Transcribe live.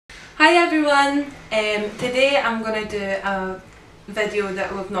Hi everyone! Today I'm going to do a video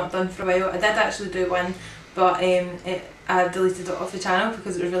that we've not done for a while. I did actually do one, but I deleted it off the channel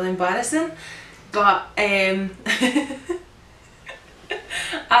because it was really embarrassing. But I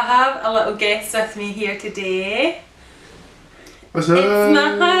have a little guest with me here today. What's up? It's my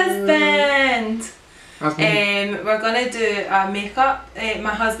husband! That's me. We're going to do a makeup.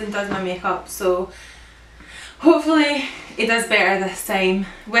 My husband does my makeup, so hopefully he does better this time.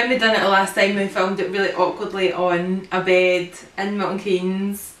 When we done it the last time, we filmed it really awkwardly on a bed in Milton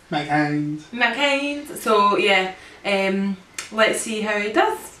Keynes. McKine's. So yeah, let's see how he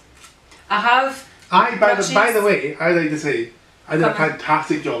does. By the way, I'd like to say, I did a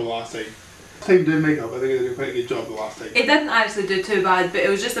fantastic job the last time. Time doing makeup, I think I did a quite a good job the last time. It didn't actually do too bad, but it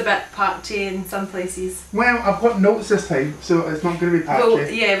was just a bit patchy in some places. Well, I've got notes this time, so it's not going to be patchy.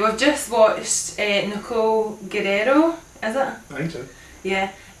 Well, yeah, we've just watched Nicole Guerrero, is it? I think so.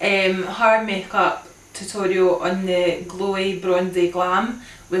 Yeah, her makeup tutorial on the glowy bronzy glam,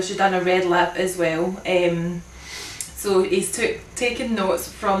 where she done a red lip as well. So he's taken notes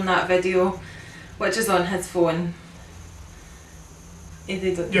from that video, which is on his phone.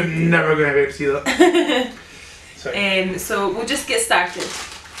 You're never going to be able to see that. Sorry. So we'll just get started.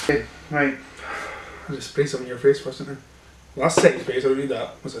 Okay, right. I'll just spray some in your face first, didn't I? Last second spray, so I don't need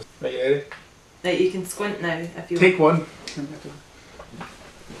that. What's this? Right, you ready? Right, you can squint now if you Take want. one.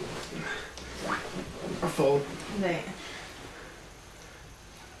 Or fall. Right.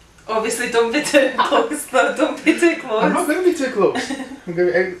 Obviously don't be too close though, don't be too close. I'm not going to be too close. I'm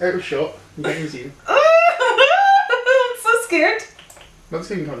going to be out of shot. I'm getting seen. I'm so scared. Not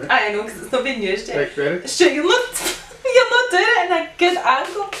seeing on it. I know, because it's not been used yet. Right, ready? Sure, you're not doing it in a good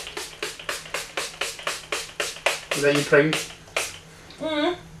angle. Is that you primed?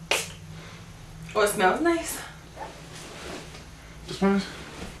 Mm. Oh, it smells nice. Just one.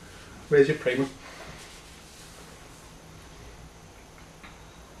 Where's your primer?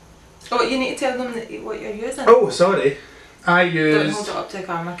 Oh, you need to tell them what you're using. Oh, sorry. I Don't used hold it up to the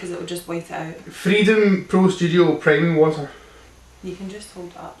camera because it will just white it out. Freedom Pro Studio Priming Water. You can just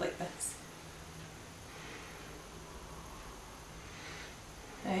hold it up like this.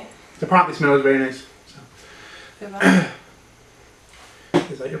 Right. It apparently smells very nice. So.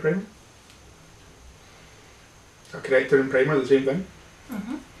 Is that your primer? A corrector and primer, the same thing?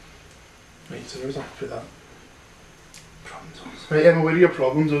 Right, so where's that? Put that. Problem zones. Right, Emma, where are your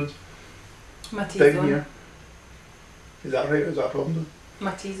problem zones? My T-zone. Down here. Is that right? Is that a problem zone?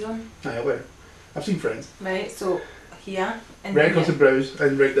 My T-zone. Aye, where? I've seen Friends. Right, so here and Right across the brows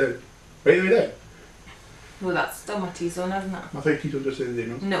and right down. Right the way down? No, that's still my T-zone, isn't it? I think people just say the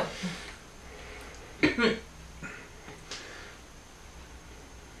nose. No.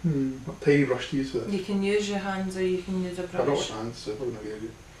 What tiny brush to use for this? You can use your hands or you can use a I've not brush. washed hands, so probably not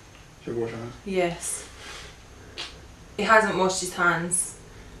good. Should I wash hands? Yes. He hasn't washed his hands.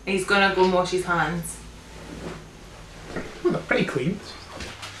 He's gonna go wash his hands. Well, they're pretty clean.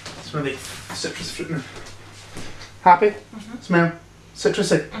 It's really citrus fruit in there. Happy? Smell?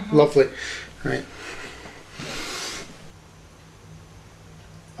 Citrusy? Lovely. Right.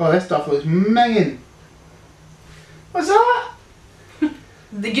 Oh, this stuff looks minging. What's that?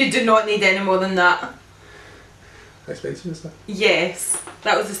 You do not need any more than that. Expensive stuff. Yes.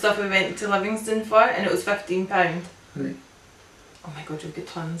 That was the stuff we went to Livingston for and it was £15. Right. Oh my god, you've got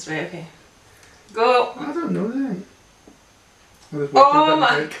tons. Right, okay. Go! I don't know that. Oh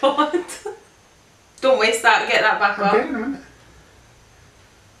my god! Don't waste that, get that back up. Okay, in a minute.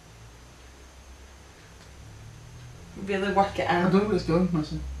 Really work it in. I don't know where it's going,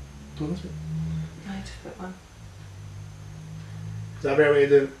 listen. Don't listen. I just put one. Is that a better way to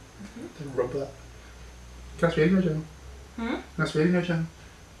do it? To rub that. Can I swear in your channel? Hmm? Can I swear in your channel?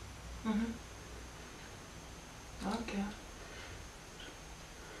 Okay.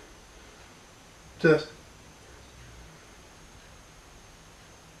 Do this.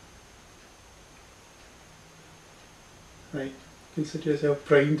 Right. Consider yourself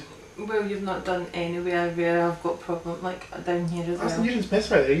primed. Well, you've not done anywhere where I've got problem, like down here as That's well. you didn't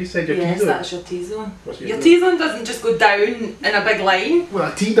specify there. You said your Yes, T-zone. that's your T-zone. What's your Your zone? T-zone doesn't just go down in a big line. Well,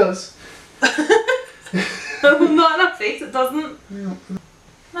 a T does. Not in a face, it doesn't. Yeah.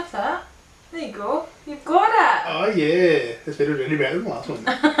 That's it. There you go. You've got it. Oh yeah. This video is really better than the last one.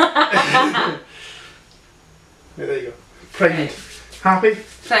 Right, there you go. Primed. Happy?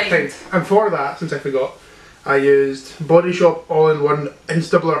 Primed. And for that, since I forgot, I used Body Shop All-in-One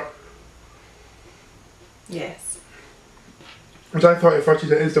Insta Blur. Yes. Which I thought at first you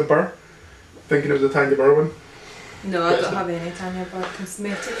said Insta Burr, thinking it was a Tanya Burr one. No, I don't have any Tanya Burr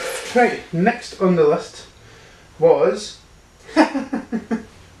cosmetics. Right, next on the list was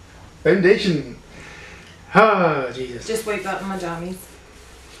Foundation. Ah, Jesus. Just wipe that in my jammies.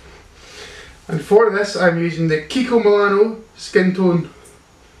 And for this, I'm using the Kiko Milano Skin Tone.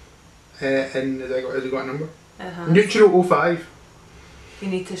 And has it got a number? It has. Neutral 05. You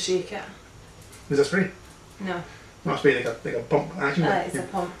need to shake it. Is that spray? No. Not spray, like a pump action. It's a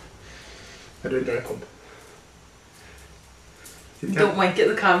pump. I do enjoy a pump. Don't wink at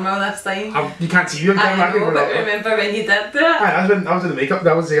the camera this time. You can't see you on camera. I know, but remember when you did that? Aye, that was in the makeup.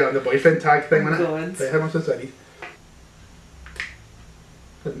 That was the boyfriend tag thing, wasn't it? God. Right, how much does that need?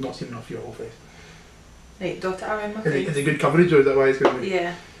 I've not seen enough of your whole face. Right, dot it around my face. Is it good coverage or is that why it's going to be?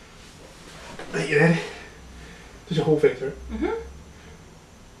 Yeah. Right, you ready? Just your whole face, right?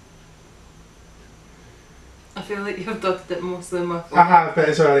 I feel like you've dotted it mostly on my face. I have, but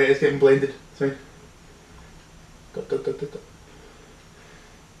it's alright, it's getting blended. It's fine. Dot, dot, dot, dot, dot.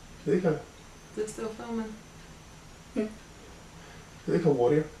 You look Is it still filming? you look a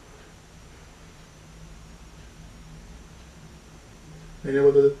warrior. You know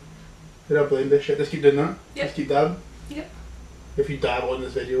what did I blend this shit? Just keep doing that? Yep. Just keep dabbing? Yep. If you dab on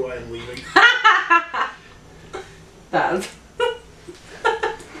this video, I am leaving. Bad.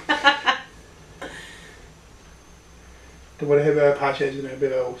 Don't worry how bad a patch is, maybe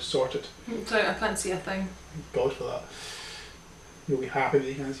I'll sort it. Sorry, I can't see a thing. Thank God for that. You'll be happy that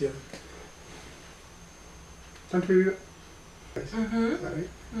you can't see it. Time to review it. Is that right?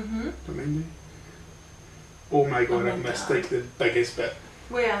 Don't mind me. Oh my God, I've missed like the biggest bit.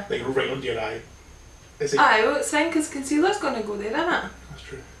 Where? Like right under your eye. It's like, Aye, well it's fine because concealer's going to go there, isn't it? that's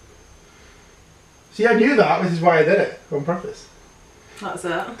true. See, I knew that, which is why I did it on purpose. That's it.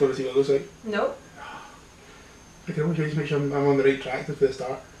 Don't want to see what it looks like. Nope. I can always just make sure I'm on the right track for the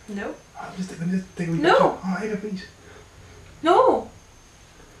start. Nope. Let me just take a wee No. picture. Oh, here, please. No.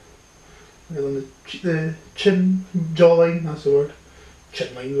 Right on the chin, jawline, that's the word.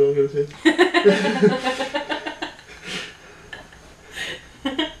 Chin line is what I'm going to say.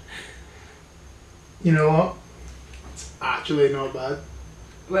 You know what? It's actually not bad.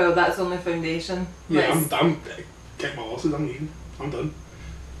 Well, that's only foundation. Yeah, I'm kick my losses, I'm leaving. I'm done.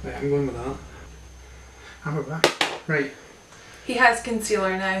 Right, I'm going with that. And we're back. Right. He has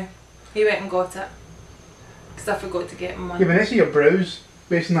concealer now. He went and got it. Because I forgot to get him one. Yeah, but I see your brows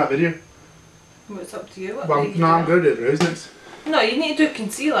based on that video. What's up to you? What Well, do you no, I'm do? going to do the brows next. No, you need to do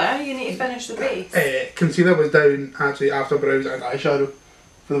concealer. You need to finish the base. Concealer was down actually after brows and eyeshadow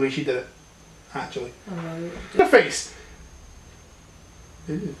for the way she did it. Actually. Oh, no. The face!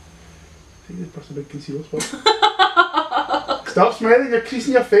 Ew. I think there's perhaps a big concealer spot. Stop smiling, you're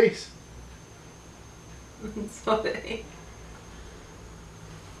creasing your face. Sorry.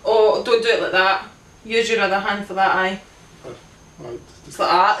 Oh, don't do it like that. Use your other hand for that eye. It's like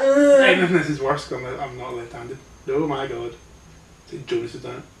that. Anything this is worse because I'm not left-handed. Oh my God. It's like Jonas has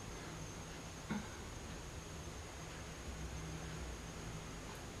done it.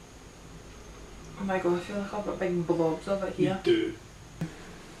 Oh my God, I feel like I've got big blobs of it here. You do.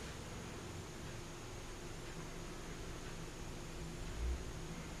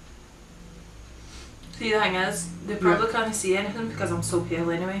 See, the thing is, they probably can't see anything because I'm so pale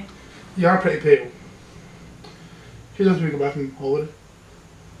anyway. You are pretty pale. She's supposed to go back from holiday.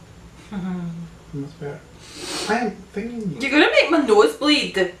 That's better. I am thinking. You're going to make my nose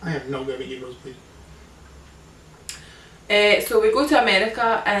bleed. I am not going to make your nose bleed. So we go to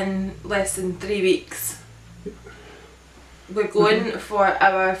America in less than 3 weeks. We're going for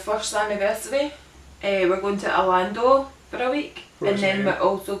our first anniversary. We're going to Orlando for a week. And then we're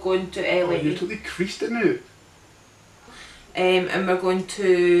also going to LA. Oh, you totally creased it now. And we're going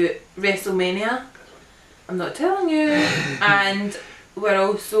to WrestleMania. I'm not telling you. And we're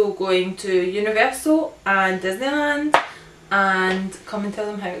also going to Universal and Disneyland. And come and tell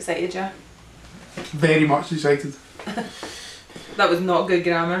them how excited you are. Very much excited. That was not good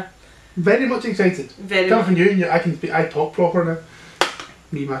grammar. Very much excited. Very Come much. from you, I can speak. I talk proper now.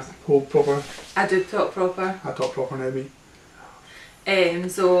 Me, my whole proper. I do talk proper. I talk proper now, me.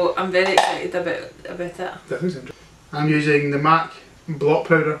 So I'm very excited about it. That is interesting. I'm using the MAC block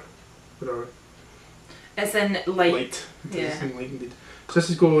powder. Whatever. It's in light. It's Yeah. in light indeed. So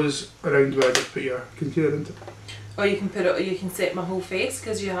this goes around where I just put your concealer into. Or you can put it. You can set my whole face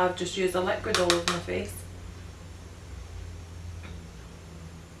because you have just used a liquid all over my face.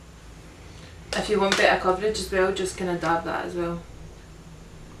 If you want better coverage as well, just kind of dab that as well.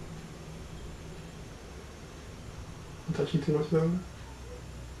 I'm touching too much there.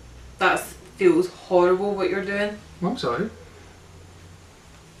 That feels horrible what you're doing. I'm sorry.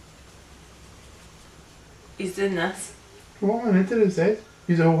 He's doing this. What am I meant to do instead?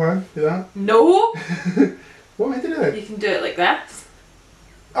 Use a whole hand, do that? No! What am I meant to do then? You can do it like this.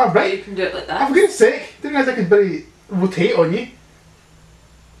 Oh, Or right. you can do it like For that. goodness sake, didn't realize I could really rotate on you.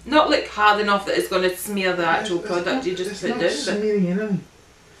 Not like hard enough that it's going to smear the actual It's product not, you just it's put not down. But smearing anything.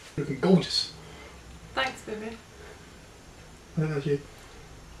 Looking gorgeous. thanks, baby. I think that's you.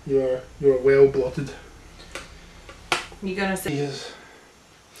 You are well blotted. You're going to say. Yes.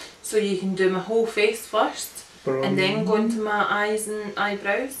 So you can do my whole face first and then go into my eyes and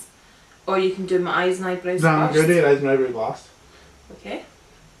eyebrows. Or you can do my eyes and eyebrows No, I'm first. going to do your eyes and eyebrows last. Okay.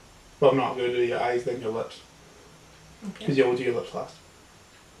 Well, I'm not going to do your eyes, then your lips. Okay. Because you always do your lips last.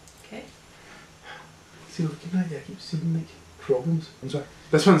 Okay. See, looking at you, I keep seeing like problems. I'm sorry.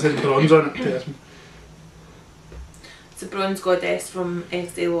 This one says bronze on it. Take this one. It's a bronze goddess from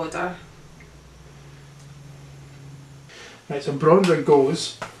Estee Lauder. Right, so bronzer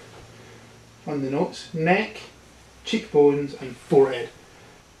goes on the notes, neck, cheekbones and forehead.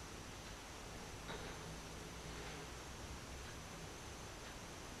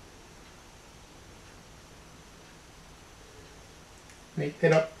 Right,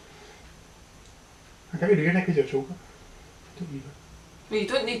 head up. I can't do your neck with your shoulder. Don't need it. Well, you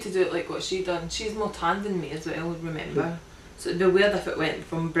don't need to do it like what she done. She's more tan than me as well, remember. So it'd be weird if it went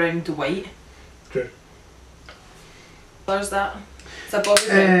from brown to white. True. Where's that? It's a Bobbi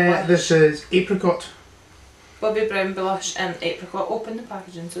Brown blush. This is apricot. Bobbi Brown blush and apricot. Open the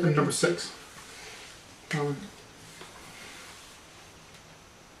packaging so they And can number see. 6.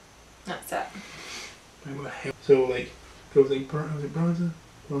 That's it. Right, what the hell? So like, goes like bronzer,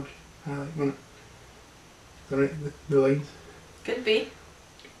 blush, highlight, wasn't it? Is that right? The lines? Could be.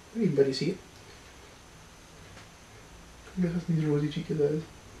 You can barely see it. I guess that's these rosy cheeks that is.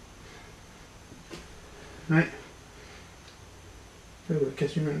 Right. I want to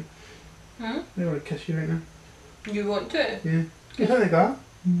kiss you right now. I want to kiss you right now. You want to? Yeah. You sound like that.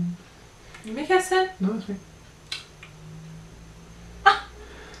 You make us in? No, that's fine.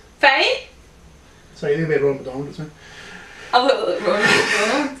 Fine? Sorry, you're a bit wrong with Donald, it's fine. I look like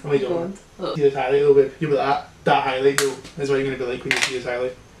Ron. Oh, you don't. Look. See this highlight a little bit. You with that highlight though, is what you're going to be like when you see this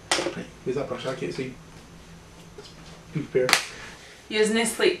highlight. Right, where's that brush? I can't see. Be prepared. Using a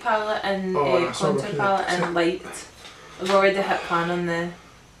sleek palette and Oh, a contour palette and light. I've already hit pan on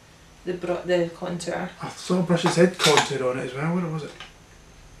the contour. I saw a brush that said contour on it as well. What was it?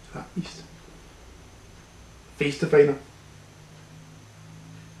 That beast. Face definer.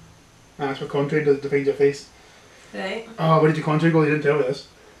 Ah, that's what contour does, defines your face. Right. Oh, where did your contour go? You didn't tell me this.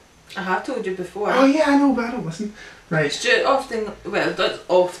 I have told you before. Oh yeah, I know, but I don't listen. Right. Stuart often, well, not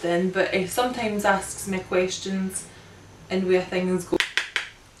often, but he sometimes asks me questions and where things go.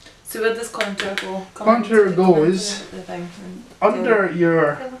 So where does contour go? Contour goes the thing under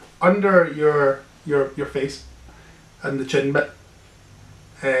your face and the chin bit,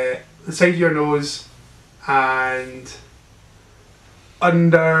 the side of your nose, and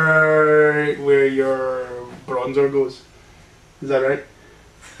under where your bronzer goes. Is that right?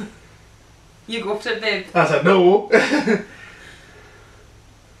 You go for it, babe. I said no.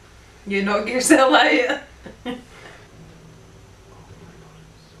 You knock yourself out.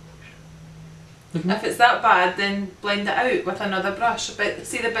 If it's that bad, then blend it out with another brush. But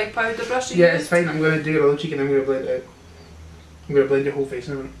see the big powder brush you Yeah, used? it's fine. I'm going to do your other cheek and I'm going to blend it out. I'm going to blend your whole face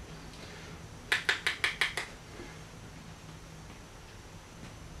in a minute.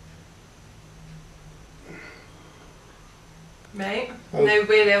 Right. Oh. Now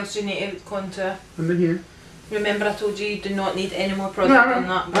where else do you need to contour? Under here. Remember I told you you do not need any more No, product than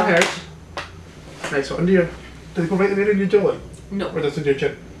that I brush. heard. Right, so under your... Does it go right the way in your jawline? No. Or just under your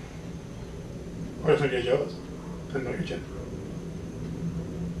chin? Or just under your jaws? And not your chin.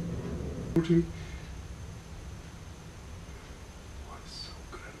 Okay. Oh, it's so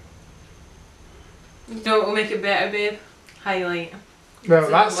good. You know what will make it better, babe? Highlight. Well, So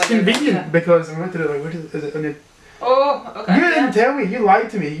that's what do you convenient think? because I'm going to do like, where is it on your... Oh, okay. You didn't tell me, you lied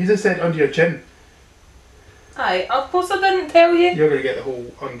to me. You just said under your chin. Aye, of course I didn't tell you. You're going to get the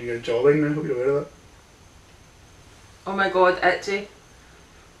whole under your jawline now. I hope you're aware of that. Oh my god, itchy.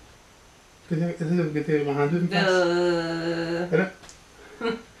 Is this a good thing with my hand moving fast? Is it?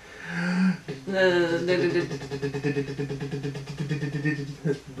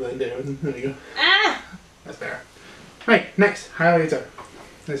 Let's blend it out. There you go. Ah! That's better. Right, next, highlighter.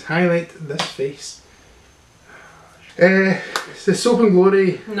 Let's highlight this face. It's the Soap and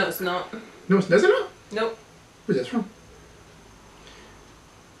Glory. No, it's not. No, is it not? Nope. Where's this from?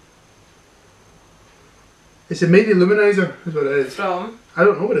 It's a Made Luminizer, is what it is. From? I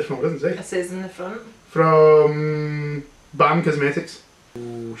don't know what it's from, it doesn't say. It says in the front. From BAM Cosmetics.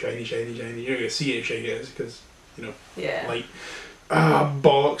 Ooh, shiny, shiny, shiny. You're going to see how shiny it is because, you know, Yeah. light. Ah,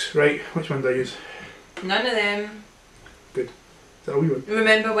 bollocks. Right, which one do I use? None of them. Good. that a wee one?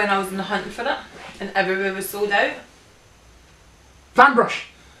 Remember when I was in the hunt for it and everywhere was sold out? Fan brush!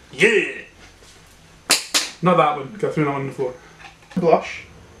 Yeah! Not that one, because I threw that one on the floor. Blush.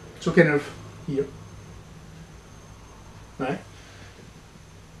 So kind of here. Right.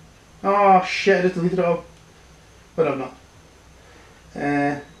 Oh shit, I just deleted it all. But I'm not.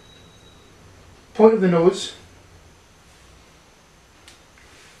 Point of the nose.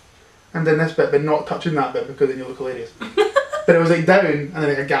 And then this bit, but not touching that bit because then you look hilarious. But it was like down and then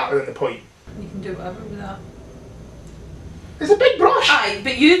like a gap within the point. You can do whatever with that. It's a big brush! Aye,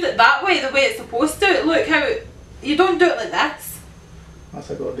 but use it that way, the way it's supposed to. Look how you don't do it like this. That's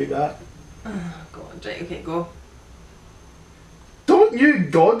how I gotta do that. Oh god, right, okay, go. Don't you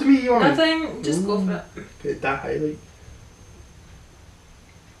god me on it! Nothing, just go for it. Get that highlight.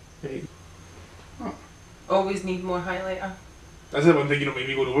 Right. Oh. Always need more highlighter. That's the one thing you don't make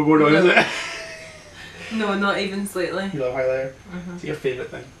me go overboard on, is it? No, not even slightly. You love highlighter. It's your favourite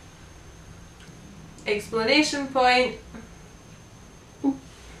thing. Explanation point. Ooh.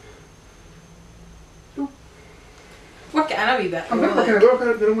 Ooh. Work it in a wee bit. I'm not working it, I don't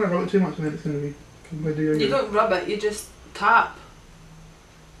want to rub it too much and then it's going to be... You don't rub it, you just tap.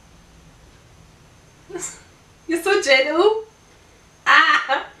 You're so gentle.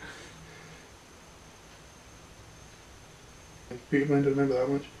 Ah! Beautiful mind to remember that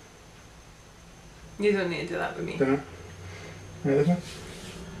much. You don't need to do that with me. Don't know. Right, this one.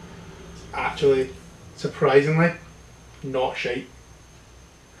 It's actually, surprisingly, not shite.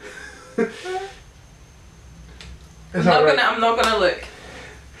 I'm not gonna look.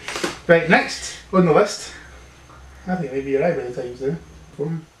 Right, next on the list. I think it may be your eyebrow times there.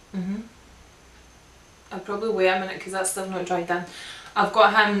 I'll probably wait a minute because that's still not dried in. I've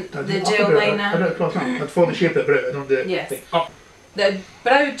got him the gel I do liner. it across now. I'd follow the shape of the brow, I don't do it Yes. like up. The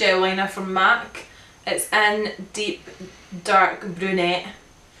brow gel liner from MAC. It's in deep dark brunette.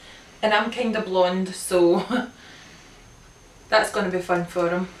 And I'm kind of blonde, so that's going to be fun for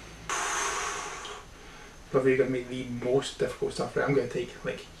him. But you're going to make the most difficult stuff, right? I'm going to take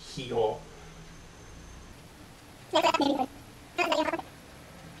like hee-haw.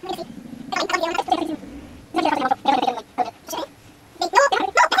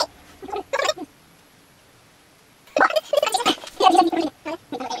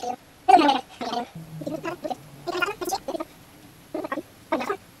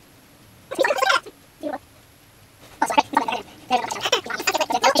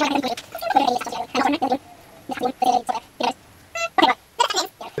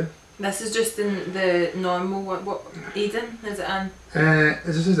 This is just in the normal one. What Eden is it in?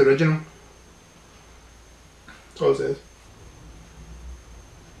 This is the original. That's all it says.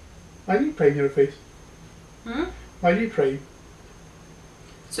 Why do you prime your face? Why do you prime?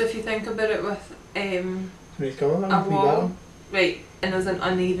 So if you think about it with Nice colour, a wall, right, and there's an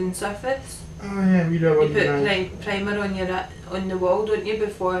uneven surface. Oh yeah, we do have You put primer on the wall, don't you,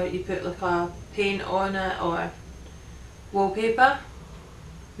 before you put like a paint on it or wallpaper?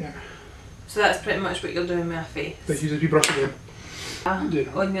 Yeah. So that's pretty much what you're doing with a face. Let's use a wee brush again.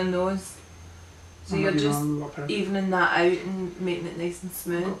 On your nose. So you're just evening that out and making it nice and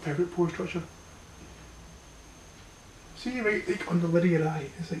smooth. I've got perfect pore structure. See, right, like on the lid of your eye,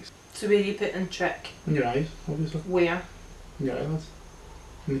 it's like... So where you put in trick? On your eyes, obviously. Where? On your eyelids.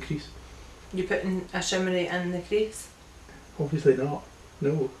 In the crease. You putting a shimmery in the crease? Obviously not.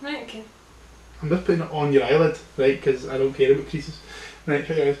 No. Right, okay. I'm just putting it on your eyelid, right, because I don't care about creases. Right,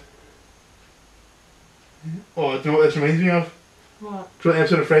 shut your eyes. Oh, do you know what this reminds me of? What? Do you know the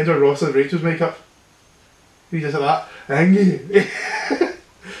episode of Friends where Ross and Rachel's makeup? He just like that. Angie!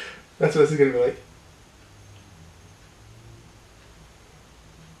 That's what this is going to be like.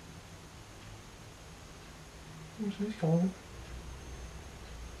 What's nice colour?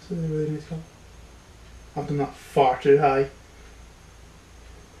 It's a really nice colour. I've done that far too high.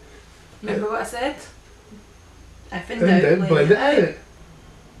 Remember what I said? If in Blend doubt, blend it out.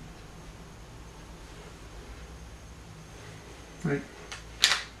 Right.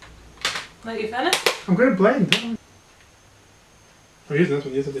 Now you finished? I'm going to blend. I'm using this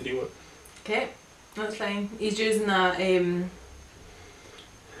one, you just have to do it. Okay, that's fine. He's using a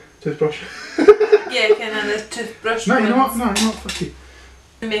Toothbrush. yeah, kind of the toothbrush. No, you know what? ones. No, you know what? Fuck you.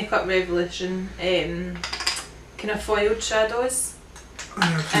 Makeup Revolution, kind of foiled shadows.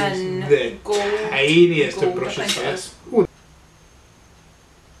 And the gold, tiniest gold, of brushes I for think it this. Oh.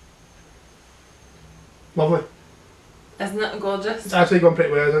 Lovely. Isn't it gorgeous? It's actually gone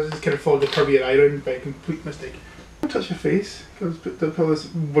pretty well. I just kind of followed the curve of your eye round by a complete mistake. Don't touch your face because put all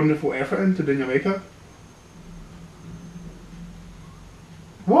this wonderful effort into doing your makeup.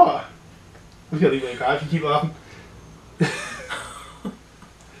 What? I'm gonna leave it like that if you keep laughing.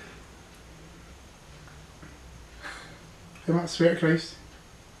 Damn it, I swear to Christ.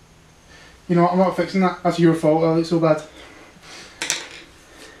 You know what, I'm not fixing that. That's your fault, I look so bad.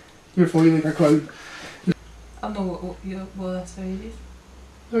 Your fault, you look like a clown. I know what you wore this for ages.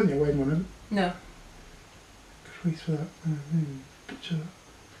 It's on your wedding one, isn't it? No. Christ for that. Picture that.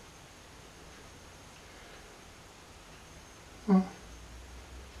 Oh.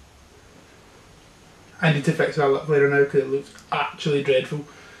 I need to fix that lip later now because it looks actually dreadful.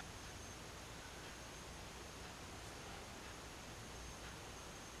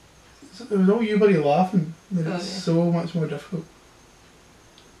 It was all you buddy laughing. Then it's so much more difficult.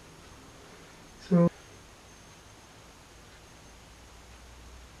 So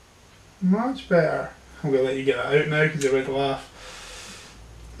much better. I'm going to let you get that out now because you're about to laugh.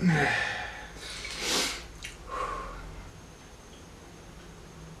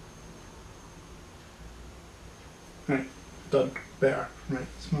 Right, done. Better. Right,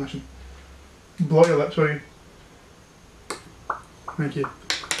 smashing. Blot your lips, will you? Thank you.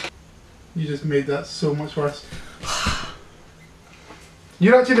 You just made that so much worse.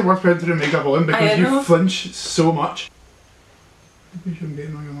 You're actually the worst person to do makeup on because you flinch so much. Maybe you shouldn't be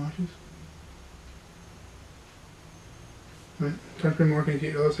getting on your lashes. Right, can't put more, can you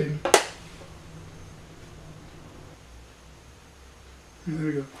get the other side? Right, there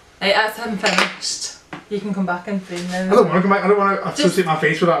we go. Right, that's him finished. You can come back in frame now. I don't want to come back, I don't want to associate my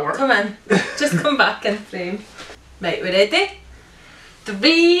face with that work. Come in, just come back in frame. Right, we're ready?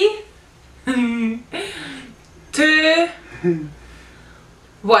 3, 2,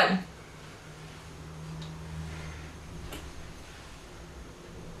 1.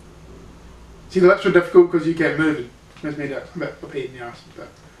 See, the lips were difficult because you kept moving. It's made it a bit of a pain in the arse. But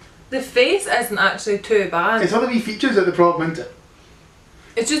The face isn't actually too bad. it's all the wee features that the problem, isn't it?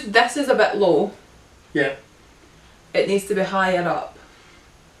 It's just this is a bit low. Yeah. It needs to be higher up.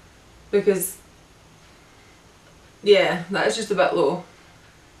 Because, yeah, that is just a bit low.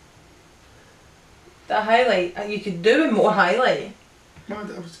 The highlight, you could do with more highlight. No,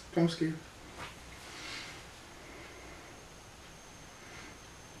 I'm scared.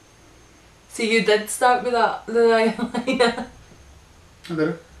 See, you did start with that, the eyeliner. I did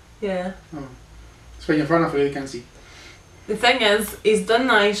it? Yeah. Oh. It's when you're far enough away you can't see. The thing is, he's done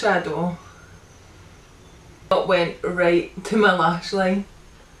the eyeshadow. Not went right to my lash line.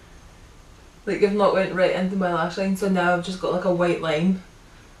 Like, I've not went right into my lash line, so now I've just got like a white line.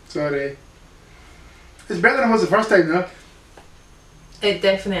 Sorry. It's better than it was the first time though. It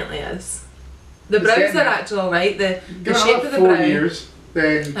definitely is. The brows are actually alright. The shape of the 4 brow. years,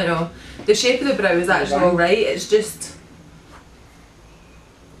 then I know. The shape of the brow is actually alright. It's just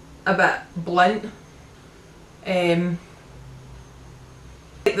a bit blunt. Like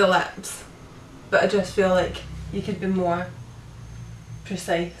the lips. But I just feel like you could be more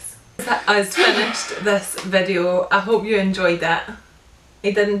precise. That has finished this video. I hope you enjoyed it.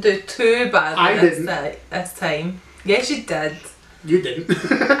 He didn't do too badly this time. Yes, you did. you didn't.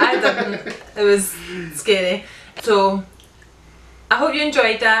 I didn't. It was scary. So, I hope you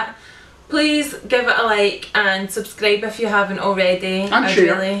enjoyed that. Please give it a like and subscribe if you haven't already. And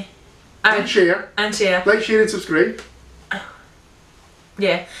share. And share. And share. Like, share and subscribe.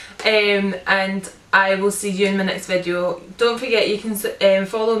 Yeah. And I will see you in my next video. Don't forget you can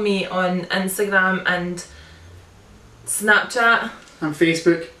follow me on Instagram and Snapchat. And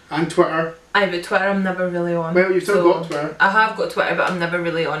Facebook and Twitter. But Twitter I'm never really on. Well, you've still got Twitter. I have got Twitter but I'm never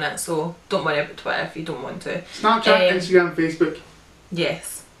really on it, so don't worry about Twitter if you don't want to. Snapchat, Instagram, Facebook.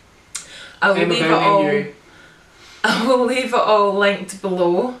 Yes. I will leave it all linked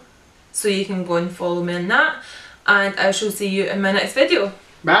below so you can go and follow me on that, and I shall see you in my next video.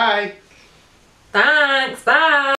 Bye. Thanks, bye.